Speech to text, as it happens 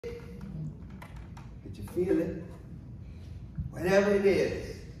feel it. Whatever it is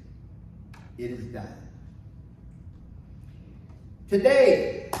done.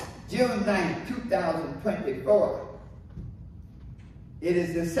 Today, June 9th, 2024, it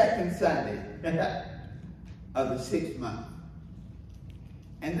is the second Sunday of the 6th month.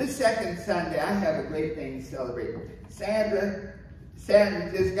 And this second Sunday, I have a great thing to celebrate. Sandra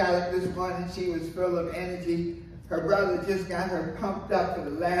just got up this morning. She was full of energy. Her brother just got her pumped up for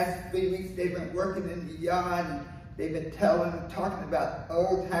the last 3 weeks. They've been working in the yard, and they've been talking about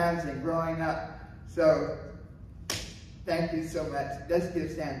old times and growing up. So, thank you so much. Let's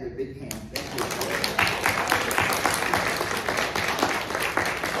give Sandra a big hand. Thank you.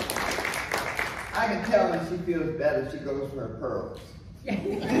 I can tell when she feels better, she goes for her pearls.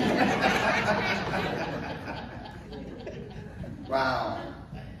 Wow.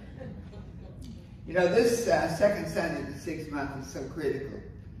 You know, this second Sunday of the 6th month is so critical.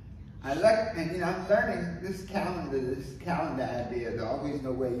 I'm learning this calendar idea to always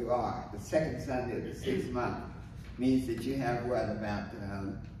know where you are. The second Sunday of the 6th month means that you have, what, about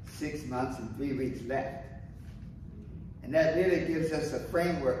 6 months and 3 weeks left. And that really gives us a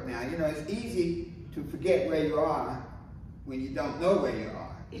framework now. You know, it's easy to forget where you are when you don't know where you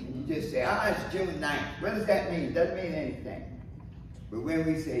are. And you just say, it's June 9th. What does that mean? It doesn't mean anything. But when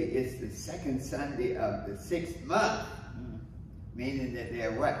we say it's the second Sunday of the 6th month, meaning that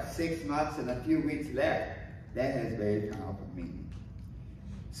there are, 6 months and a few weeks left, that has very powerful meaning.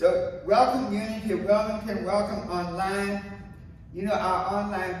 So, welcome Unity of Wilmington, welcome online. You know, our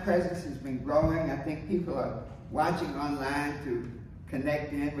online presence has been growing. I think people are watching online to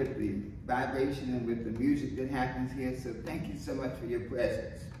connect in with the vibration and with the music that happens here. So thank you so much for your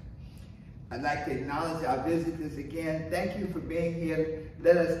presence. I'd like to acknowledge our visitors again. Thank you for being here.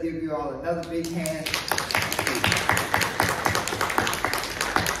 Let us give you all another big hand.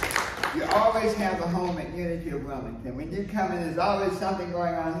 You always have a home at Unity of Wilmington. When you come in, there's always something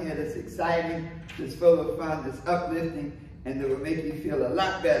going on here that's exciting, that's full of fun, that's uplifting, and that will make you feel a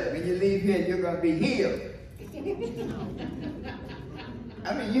lot better. When you leave here, you're going to be healed.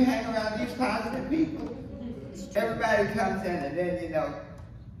 I mean, you hang around these positive people. Everybody comes in, and then, you know,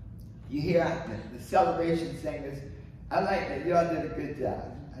 you hear the celebration singers. I like that. Y'all did a good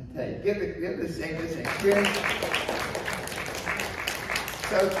job. I tell you, give the singers and cheers.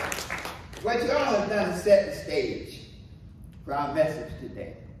 So, what you all have done is set the stage for our message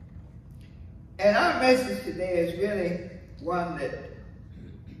today. And our message today is really one that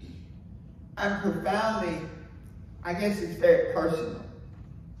I'm profoundly, I guess it's very personal.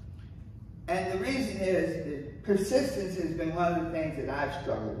 And the reason is that persistence has been one of the things that I've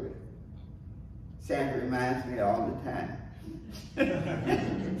struggled with. Sandra reminds me all the time.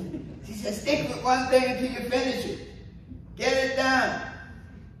 She says, stick with one thing until you finish it. Get it done.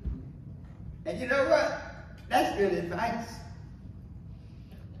 And you know what? That's good advice.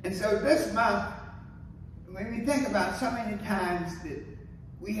 And so this month, when we think about so many times that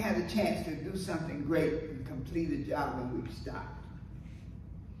we had a chance to do something great and complete a job and we've stopped.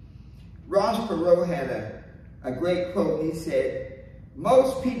 Ross Perot had a great quote. He said,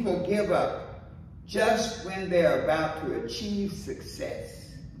 most people give up just when they're about to achieve success.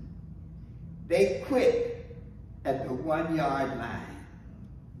 They quit at the 1 yard line.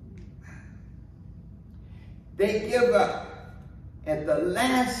 They give up at the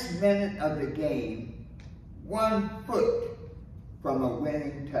last minute of the game, 1 foot from a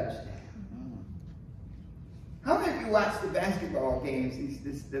winning touchdown. How many of you watched the basketball games,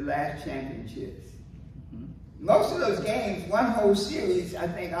 the last championships? Most of those games, one whole series, I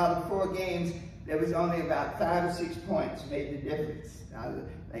think out of 4 games, there was only about 5 or 6 points made the difference.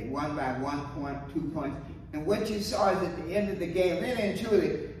 Like one by 1 point, 2 points. And what you saw is at the end of the game, really and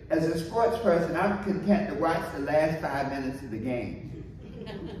truly, as a sports person, I'm content to watch the last 5 minutes of the game.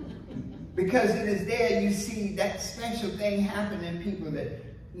 Because it is there you see that special thing happen in people that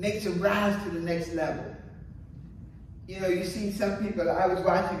makes them rise to the next level. You know, you see some people, I was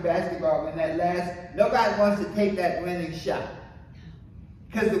watching basketball when that last, nobody wants to take that winning shot.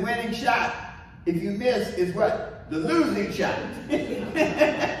 Because the winning shot, if you miss, is what? The losing shot.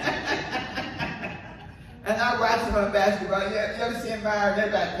 And I watch them on basketball. You ever see them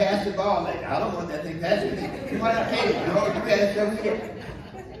everybody pass the ball? Like, I don't want that thing passing me. You want to take it? No, you better show me it.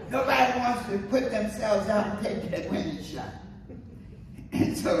 Nobody wants to put themselves out and take that winning shot.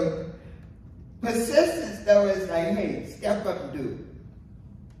 And so, persistence, though, is like, hey, step up and do it.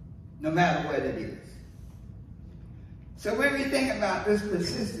 No matter what it is. So when we think about this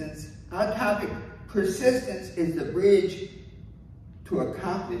persistence, our topic, persistence is the bridge to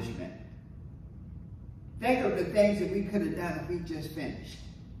accomplishment. Think of the things that we could have done if we just finished.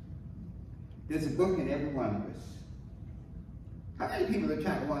 There's a book in every one of us. How many people are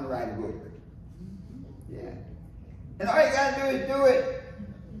trying to want to write a book? Yeah. And all you got to do is do it.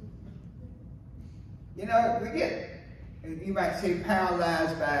 You know, we get, you might say,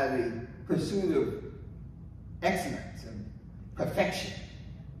 paralyzed by the pursuit of excellence and perfection.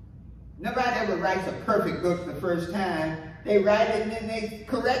 Nobody ever writes a perfect book the first time. They write it and then they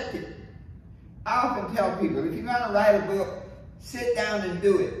correct it. I often tell people, if you're going to write a book, sit down and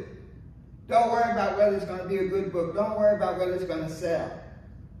do it. Don't worry about whether it's going to be a good book. Don't worry about whether it's going to sell.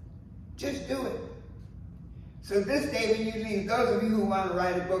 Just do it. So this day when you leave, those of you who want to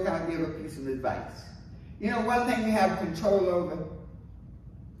write a book, I'll give a piece of advice. You know, one thing you have control over?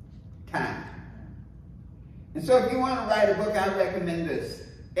 Time. And so if you want to write a book, I recommend this.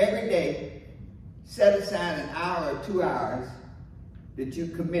 Every day, set aside an hour or 2 hours that you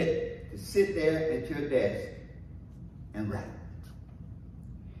commit to sit there at your desk and write.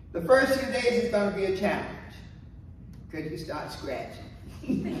 The first few days is going to be a challenge because you start scratching.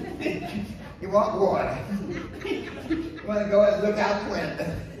 You want water. You want to go and look out the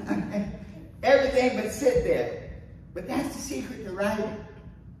window. Everything but sit there. But that's the secret to writing.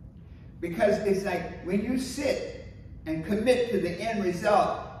 Because it's like when you sit and commit to the end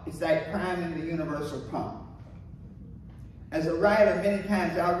result, it's like priming the universal pump. As a writer, many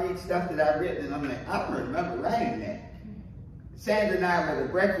times I'll read stuff that I've written and I'm like, I don't remember writing that. Sandra and I were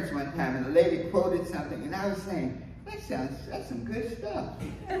at breakfast one time and a lady quoted something and I was saying, that's some good stuff.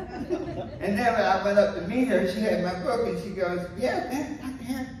 And then when I went up to meet her, she had my book and she goes, yeah, Dr.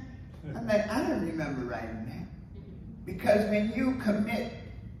 Harris. I'm like, I don't remember writing that. Because when you commit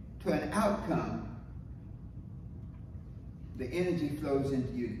to an outcome, the energy flows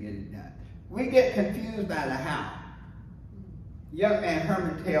into you to get it done. We get confused by the how. Young man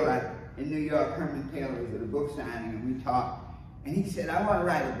Herman Taylor in New York, Herman Taylor was at a book signing and we talked. And he said, I want to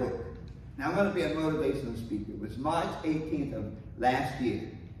write a book. Now I want to be a motivational speaker. It was March 18th of last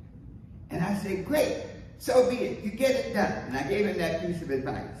year. And I said, great, so be it. You get it done. And I gave him that piece of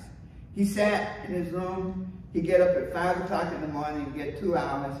advice. He sat in his room. He'd get up at 5 o'clock in the morning and get 2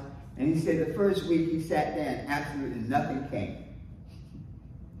 hours. And he said the first week he sat there and absolutely nothing came.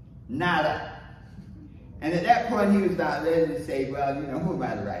 Nada. And at that point he was about ready to say, well, you know, who am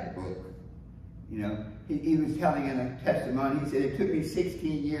I to write a book? You know, he was telling in a testimony, he said, it took me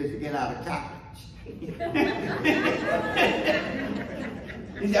 16 years to get out of college. He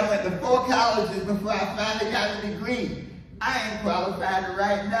said, I went to 4 colleges before I finally got a degree. I ain't qualified to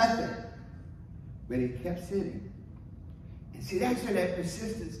write nothing. But he kept sitting. And see, that's where that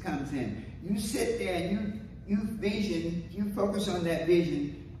persistence comes in. You sit there and you focus on that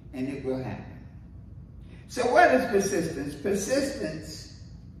vision, and it will happen. So what is persistence? Persistence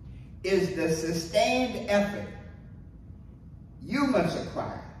is the sustained effort you must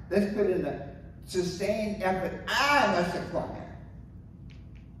acquire. Let's put in the sustained effort I must acquire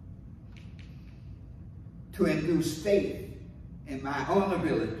to induce faith in my own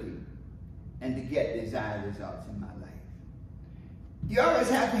ability and to get desired results in my life. You always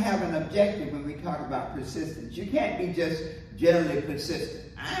have to have an objective when we talk about persistence. You can't be just generally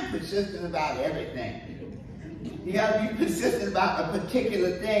persistent. I'm persistent about everything. You got to be persistent about a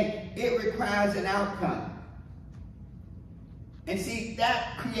particular thing. It requires an outcome. And see,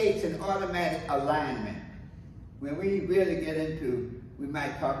 that creates an automatic alignment. When we really get into, we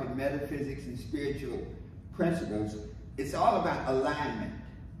might talk in metaphysics and spiritual principles, it's all about alignment.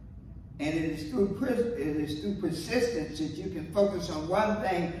 And it is through persistence that you can focus on one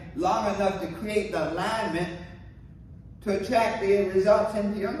thing long enough to create the alignment to attract the results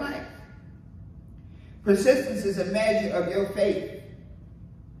into your life. Persistence is a measure of your faith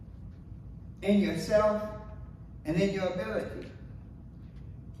in yourself and in your ability.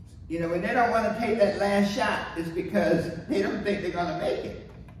 You know, when they don't want to take that last shot, it's because they don't think they're going to make it.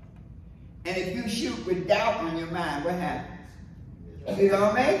 And if you shoot with doubt on your mind, what happens? You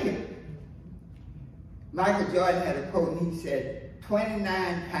don't make it. Michael Jordan had a quote and he said 29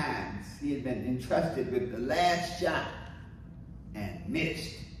 times he had been entrusted with the last shot and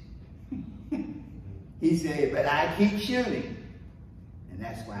missed. He said, but I keep shooting, and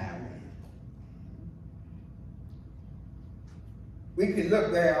that's why I win. We can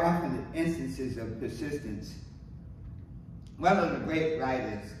look very often at instances of persistence. One of the great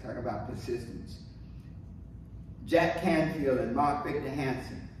writers talk about persistence. Jack Canfield and Mark Victor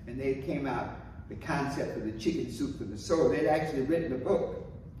Hansen, and they came out the concept of the chicken soup for the soul. They'd actually written a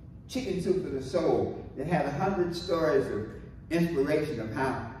book, Chicken Soup for the Soul, that had 100 stories of inspiration of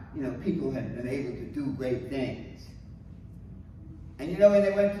how, you know, people had been able to do great things. And you know, when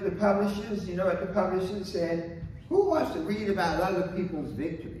they went to the publishers, you know what the publishers said? Who wants to read about other people's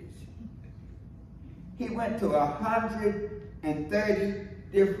victories? He went to 130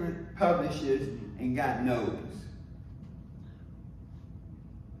 different publishers and got no's.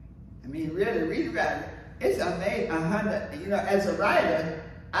 I mean, really, read about it. It's amazing. 100. You know, as a writer,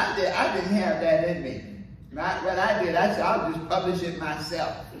 I didn't have that in me. What I did, I said, I'll just publish it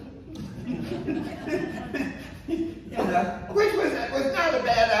myself. You know, which was not a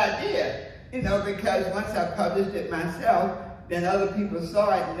bad idea. You know, because once I published it myself, then other people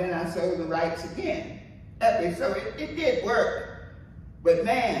saw it, and then I sold the rights again. That way, so it did work. But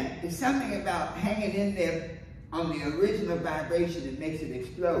man, there's something about hanging in there on the original vibration that makes it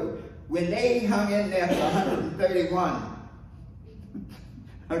explode. When they hung in there for 131,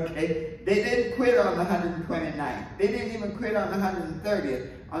 okay, they didn't quit on the 129th. They didn't even quit on the 130th.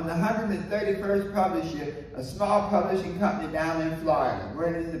 On the 131st publisher, a small publishing company down in Florida,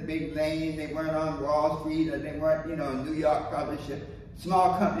 weren't in the big lane, they weren't on Wall Street, or they weren't, you know, a New York publisher,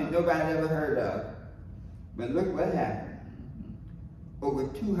 small company nobody ever heard of. But look what happened. Over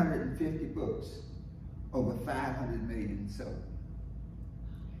 250 books, over 500 million sold.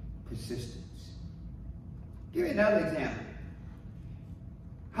 Persistence. Give me another example.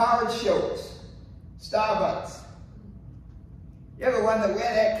 Howard Schultz, Starbucks. You ever wonder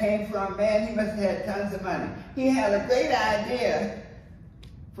where that came from? Man, he must have had tons of money. He had a great idea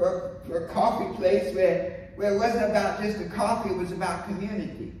for a coffee place where it wasn't about just the coffee, it was about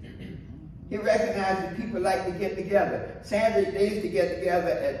community. He recognized that people like to get together. Sanders, they used to get together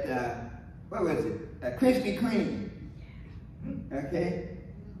at, what was it? Krispy Kreme. Okay?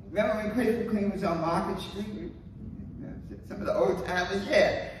 Remember when Krispy Kreme was on Market Street? Some of the old timers,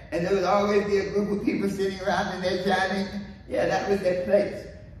 yeah. And there would always be a group of people sitting around in their dining. Yeah, that was their place.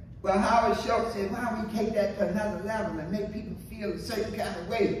 Well, Howard Schultz said, why don't we take that to another level and make people feel a certain kind of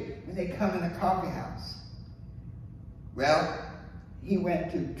way when they come in a coffee house? Well, he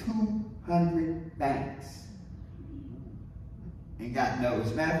went to 200 banks and got no's.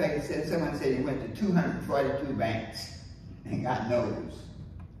 As a matter of fact, someone said he went to 242 banks and got no's.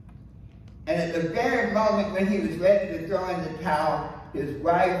 And at the very moment when he was ready to throw in the towel, his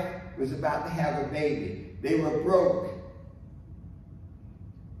wife was about to have a baby. They were broke.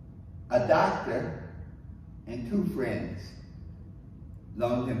 A doctor and two friends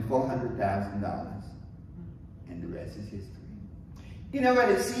loaned him $400,000, and the rest is history. You know what,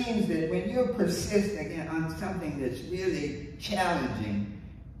 it seems that when you persist again on something that's really challenging,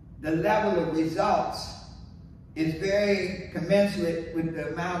 the level of results is very commensurate with the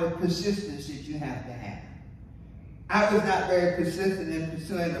amount of persistence that you have to have. I was not very persistent in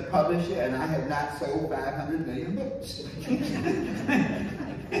pursuing a publisher, and I have not sold 500 million books.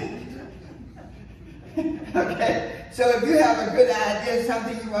 Okay, so if you have a good idea,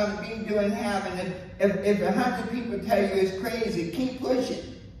 something you want to be doing, have, and if 100 people tell you it's crazy, keep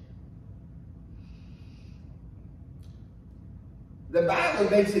pushing. The Bible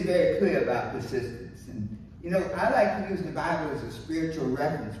makes it very clear about persistence. And, you know, I like to use the Bible as a spiritual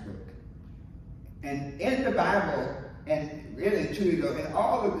reference book. And in the Bible, and really truly though, in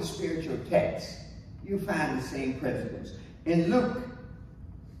all of the spiritual texts, you find the same principles. In Luke,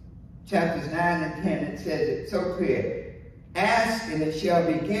 chapters 9 and 10, it says it so clear. Ask and it shall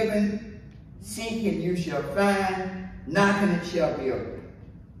be given. Seek and you shall find. Knock and it shall be opened.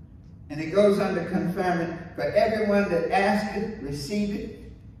 And it goes on to confirm it. For everyone that asketh, receiveth.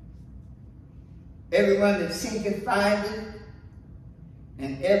 Everyone that seeketh, findeth.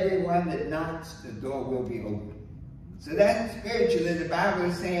 And everyone that knocks, the door will be opened. So that's spiritually, the Bible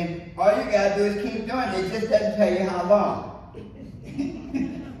is saying, all you got to do is keep doing it. It just doesn't tell you how long.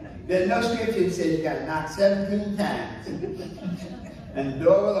 There's no scripture that says you got to knock 17 times and the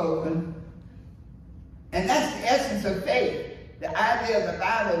door will open. And that's the essence of faith. The idea of the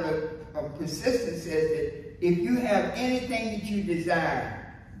Bible of persistence says that if you have anything that you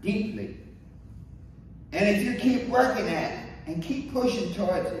desire deeply, and if you keep working at it and keep pushing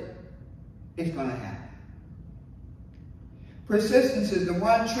towards it, it's going to happen. Persistence is the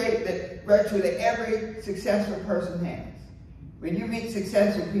one trait that virtually every successful person has. When you meet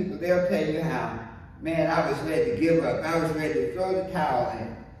successful people, they'll tell you how, man, I was ready to give up. I was ready to throw the towel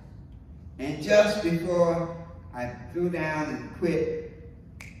in. And just before I threw down and quit,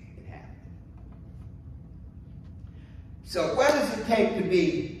 it happened. So what does it take to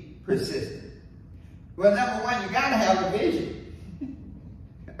be persistent? Well, number one, you got to have a vision.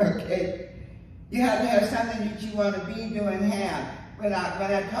 Okay? You have to have something that you want to be, do, and have. When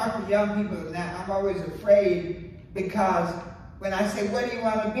I talk to young people now, I'm always afraid because when I say, what do you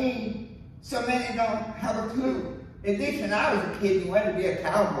want to be? So many don't have a clue. At least when I was a kid, you wanted to be a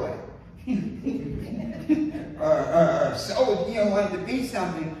cowboy. or so, you know, wanted to be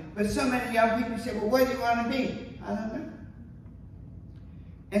something. But so many young people say, well, what do you want to be? I don't know.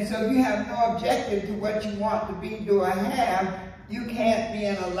 And so if you have no objective to what you want to be, do or have, you can't be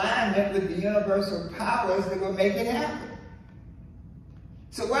in alignment with the universal powers that will make it happen.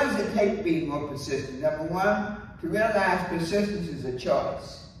 So what does it take to be more persistent? Number one, to realize persistence is a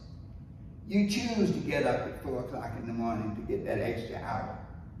choice. You choose to get up at 4 o'clock in the morning to get that extra hour.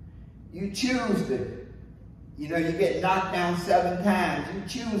 You choose to, you know, you get knocked down 7 times. You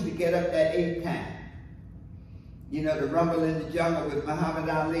choose to get up that 8th time. You know, the Rumble in the Jungle with Muhammad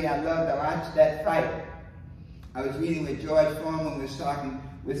Ali, I love to watch that fight. I was reading with George Foreman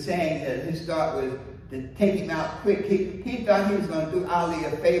was saying that his thought was to take him out quick. He thought he was going to do Ali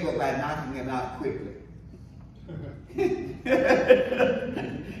a favor by knocking him out quickly.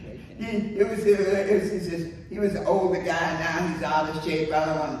 He was an older guy now, he's out of shape, I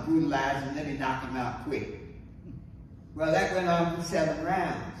don't want to brutalize him, let me knock him out quick. Well, that went on for 7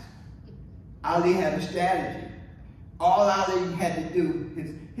 rounds. Ali had a strategy. All Ali had to do,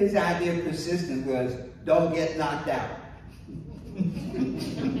 his idea of persistence was, don't get knocked out.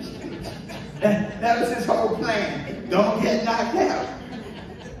 that was his whole plan. Don't get knocked out.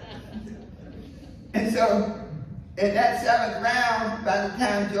 And so, in that 7th round, by the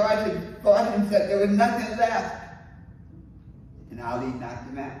time George had fought him, said there was nothing left. And Ali knocked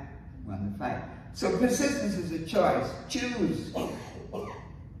him out, won the fight. So persistence is a choice. Choose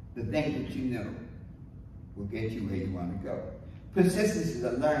the thing that you know will get you where you want to go. Persistence is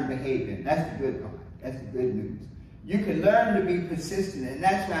a learned behavior. That's the good part. That's the good news. You can learn to be persistent, and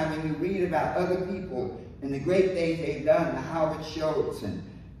that's why when you read about other people and the great things they've done, the Howard Schultz and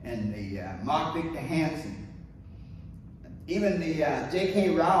the Mark Victor Hansen, even the J.K.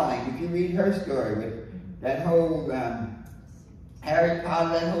 Rowling, if you read her story with that whole Harry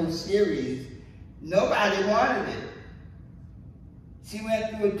Potter, that whole series, nobody wanted it. She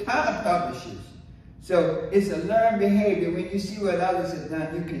went through a ton of publishers. So it's a learned behavior. When you see what others have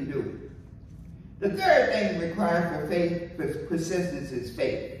done, you can do it. The third thing required for faith, for persistence, is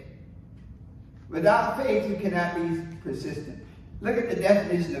faith. Without faith, you cannot be persistent. Look at the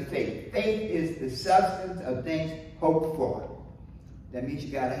definition of faith. Faith is the substance of things hoped for. That means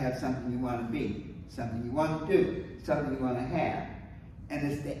you got to have something you want to be, something you want to do, something you want to have.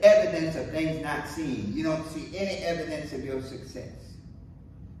 And it's the evidence of things not seen. You don't see any evidence of your success.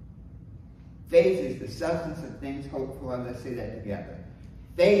 Faith is the substance of things hoped for. Let's say that together.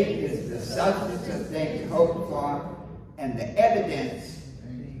 Faith is the substance of things hoped for and the evidence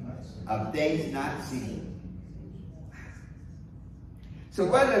of things not seen. So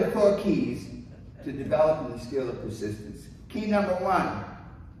what are the 4 keys to developing the skill of persistence? Key number 1,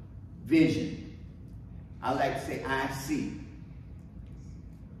 vision. I like to say I see.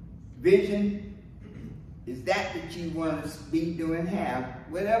 Vision is that you want to be, do, and have.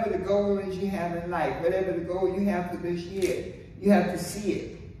 Whatever the goal is you have in life, whatever the goal you have for this year, you have to see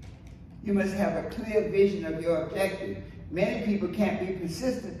it. You must have a clear vision of your objective. Many people can't be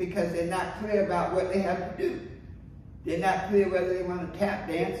persistent because they're not clear about what they have to do. They're not clear whether they want to tap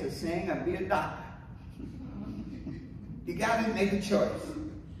dance or sing or be a doctor. You got to make a choice.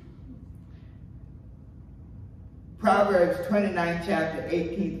 Proverbs 29th chapter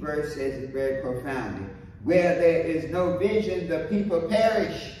 18th verse says it very profoundly. Where there is no vision, the people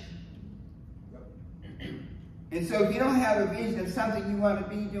perish. And so if you don't have a vision of something you want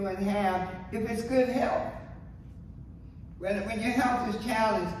to be, do, and have, if it's good health, when your health is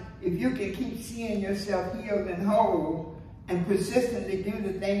challenged, if you can keep seeing yourself healed and whole and persistently do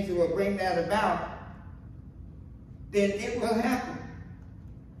the things that will bring that about, then it will happen.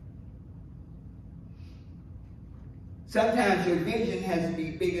 Sometimes your vision has to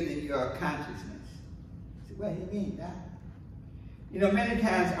be bigger than your consciousness. So what do you mean, Doc? You know, many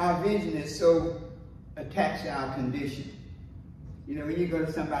times our vision is so attached to our condition. You know, when you go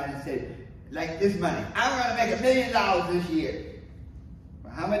to somebody and say, like this money, I'm going to make $1 million this year.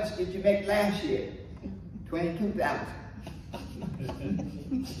 Well, how much did you make last year? 22,000.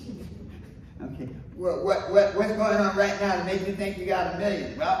 Okay. Well, what's going on right now to make you think you got $1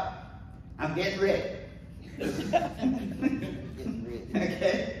 million? Well, I'm getting ready.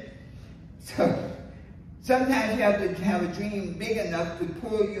 Okay? So, sometimes you have to have a dream big enough to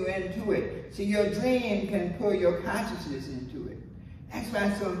pull you into it. So your dream can pull your consciousness into it. That's why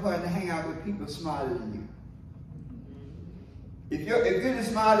it's so important to hang out with people smarter than you. If you're the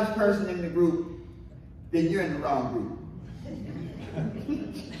smartest person in the group, then you're in the wrong group.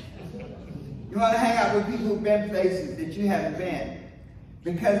 You want to hang out with people who've been places that you haven't been.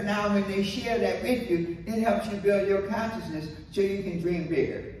 Because now when they share that with you, it helps you build your consciousness so you can dream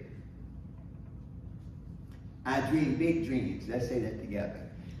bigger. I dream big dreams. Let's say that together.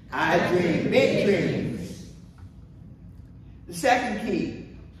 I dream big dreams. The second key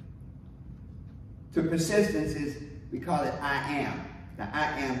to persistence is, we call it I am, the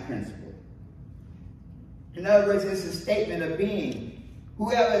I am principle. In other words, it's a statement of being.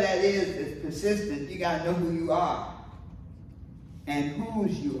 Whoever that is that's persistent, you got to know who you are and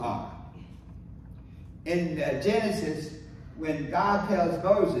whose you are. In Genesis, when God tells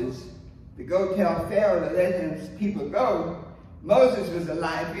Moses to go tell Pharaoh to let his people go, Moses was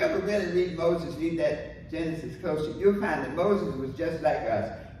alive. If you ever really read Moses, read that Genesis closely, you'll find that Moses was just like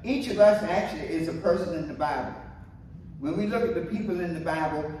us. Each of us actually is a person in the Bible. When we look at the people in the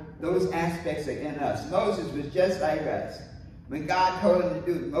Bible, those aspects are in us. Moses was just like us. When God told him to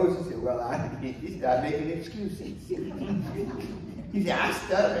do it, Moses said, well, he started making excuses. He said, I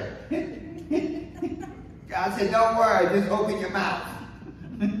stutter. God said, don't worry, just open your mouth.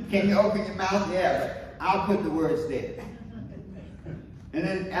 Can you open your mouth? Yeah, but I'll put the words there. And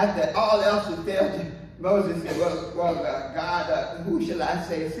then after all else had failed, Moses said, well, God, who shall I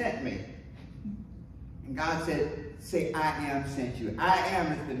say sent me? And God said, say, I am sent you. I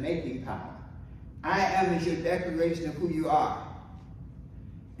am is the making power. I am is your declaration of who you are.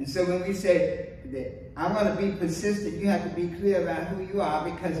 And so when we say that I want to be persistent, you have to be clear about who you are,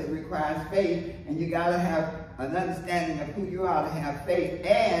 because it requires faith, and you got to have an understanding of who you are to have faith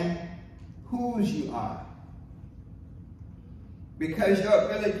and whose you are. Because your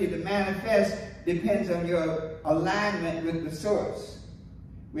ability to manifest depends on your alignment with the source.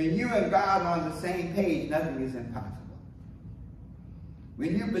 When you and God are on the same page, nothing is impossible.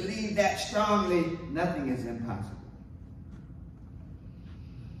 When you believe that strongly, nothing is impossible.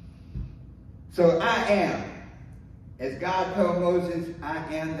 So I am. As God told Moses, I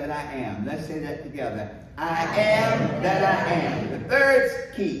am that I am. Let's say that together. I am that I am. The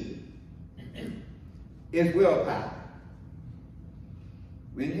third key is willpower.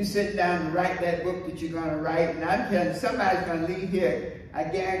 When you sit down and write that book that you're going to write, and I'm telling you, somebody's going to leave here, I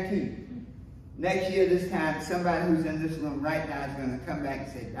guarantee you. Next year, this time, somebody who's in this room right now is going to come back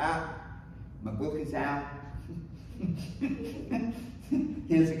and say, Doc, my book is out.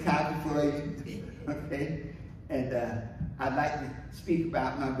 Here's a copy for you. Okay? And I'd like to speak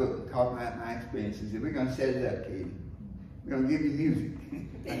about my book, talk about my experiences. And we're going to set it up, Katie. We're going to give you music.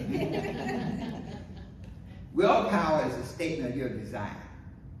 Willpower is a statement of your desire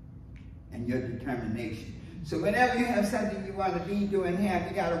and your determination. So whenever you have something you want to be, do, and have,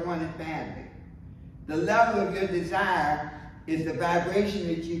 you got to want it badly. The level of your desire is the vibration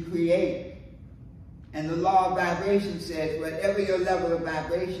that you create. And the law of vibration says whatever your level of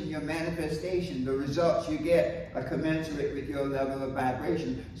vibration, your manifestation, the results you get are commensurate with your level of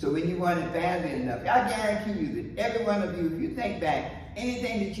vibration. So when you want it badly enough, I guarantee you that every one of you, if you think back,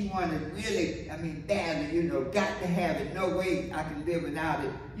 anything that you wanted really, badly, got to have it, no way I can live without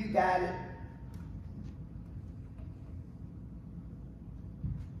it, you got it.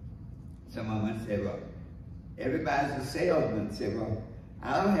 Someone said, well, everybody's a salesman. Said, well,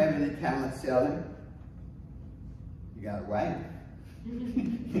 I don't have any talent selling. You got a wife.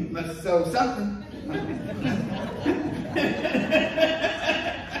 You must sell something.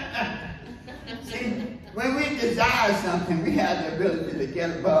 See, when we desire something, we have the ability to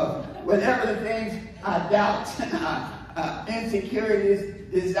get above whatever the things, our doubts, our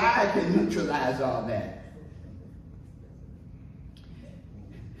insecurities. Desire can neutralize all that.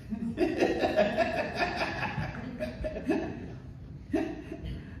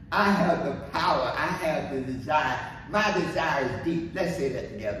 I have the power. I have the desire. My desire is deep. Let's say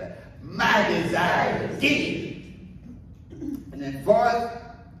that together. My desire is deep. And then fourth,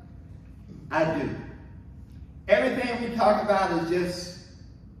 I do. Everything we talk about is just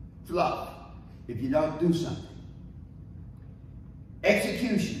fluff if you don't do something.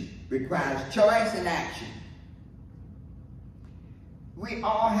 Execution requires choice and action. We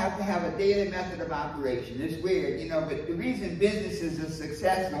all have to have a daily method of operation. It's weird, but the reason businesses are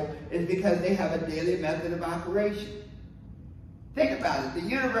successful is because they have a daily method of operation. Think about it. The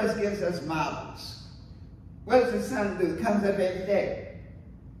universe gives us models. What does the sun do? It comes up every day.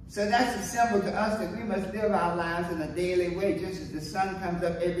 So that's a symbol to us that we must live our lives in a daily way. Just as the sun comes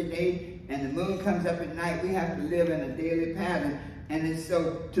up every day and the moon comes up at night, we have to live in a daily pattern. And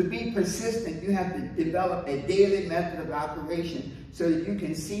so to be persistent, you have to develop a daily method of operation so that you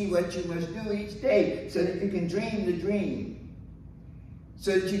can see what you must do each day, so that you can dream the dream,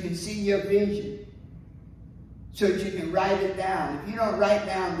 so that you can see your vision, so that you can write it down. If you don't write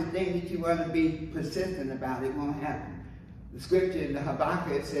down the thing that you want to be persistent about, it won't happen. The scripture in the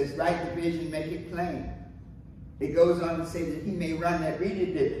Habakkuk, it says, write the vision, make it plain. It goes on to say that he may run that reader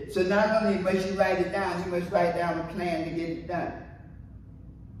did. So not only must you write it down, you must write down a plan to get it done.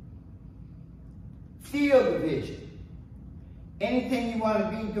 Feel the vision. Anything you want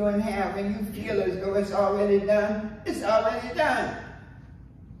to be doing, have, when you feel as though it's already done, it's already done.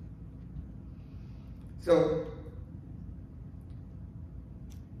 So,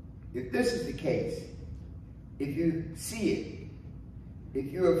 if this is the case, if you see it,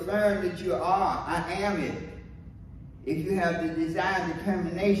 if you affirm that you are, I am it, if you have the desire and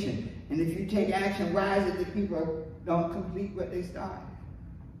determination, and if you take action, why is it that people don't complete what they started?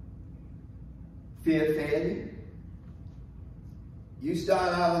 Fear failure. You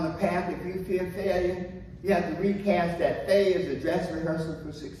start out on the path, if you fear failure, you have to recast that failure as a dress rehearsal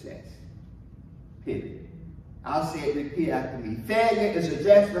for success. Period. I'll say it, repeat after me. Failure is a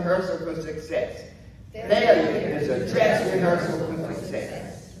dress rehearsal for success. Failure is a dress rehearsal for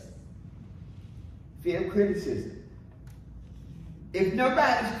success. Fear of criticism. If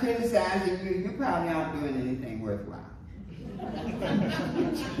nobody's criticizing you, you probably aren't doing anything worthwhile.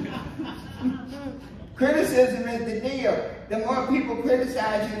 Criticism is the deal. The more people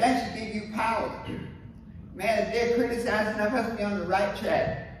criticize you, that should give you power. Man, if they're criticizing, I must be on the right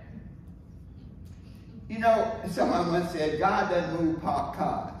track. You know, someone once said, God doesn't move parked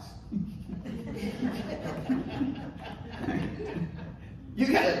cars. You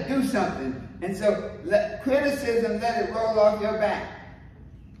got to do something. And so, criticism, let it roll off your back.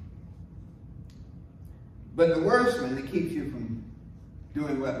 But the worst one that keeps you from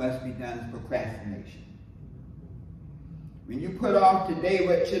doing what must be done is procrastination. When you put off today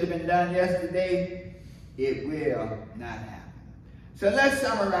what should have been done yesterday, it will not happen. So let's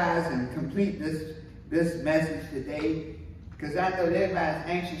summarize and complete this message today, because I know everybody's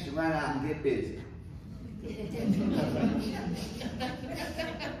anxious to run out and get busy.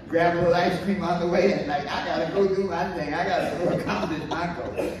 Grab a little ice cream on the way and like, I gotta go do my thing. I gotta go accomplish my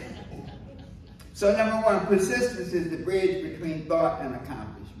goal. So number one, persistence is the bridge between thought and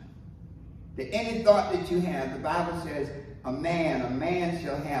accomplishment. That any thought that you have, the Bible says, a man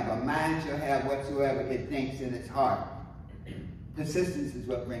shall have, a mind shall have whatsoever it thinks in its heart. Persistence is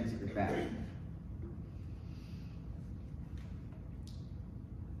what brings it about.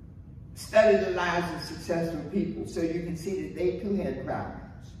 Study the lives of successful people so you can see that they too had problems.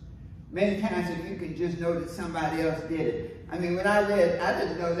 Many times if you can just know that somebody else did it. I mean, when I read, I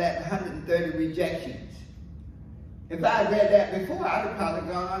didn't know that 130 rejections. If I had read that before, I'd have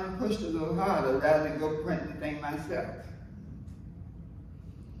probably gone on and pushed a little harder rather than go print the thing myself.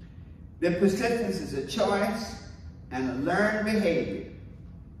 The persistence is a choice and a learned behavior.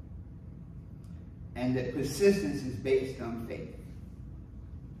 And that persistence is based on faith.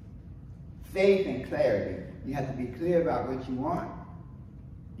 Faith and clarity. You have to be clear about what you want,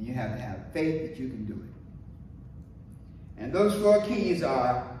 and you have to have faith that you can do it. And those four keys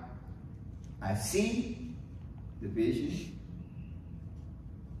are, I see the vision,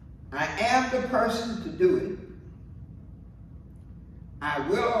 I am the person to do it, I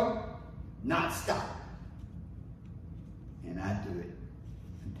will not stop, and I do it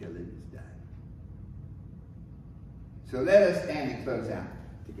until it is done. So let us stand and close out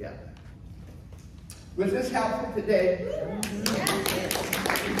together. Was this helpful today?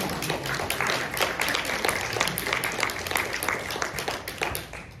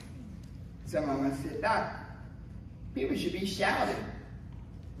 Someone once said, Doc, people should be shouting.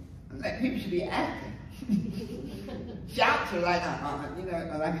 People should be acting. Shouts are like,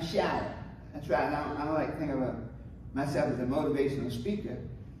 like a shout. That's right. I don't like to think of myself as a motivational speaker.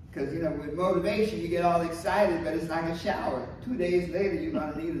 Because, with motivation, you get all excited, but it's like a shower. 2 days later, you're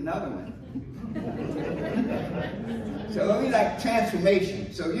going to need another one. So we like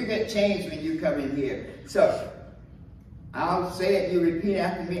transformation. So you get changed when you come in here. So I'll say it, you repeat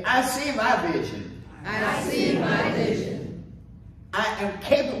after me. I see my vision. I see my vision. I am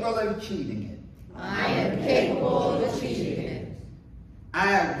capable of achieving it. I am capable of achieving it.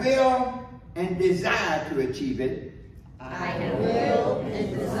 I will and desire to achieve it. I will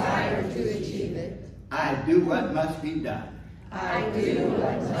and desire to achieve it. I do what must be done. I do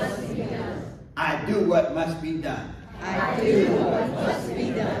what must be done. I do what must be done. I do what must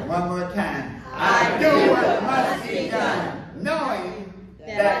be done. One more time. I do what must be done. Knowing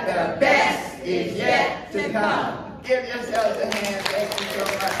that the best is yet to come. Give yourselves a hand. Thank you so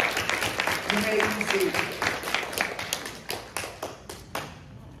much. You may be seated.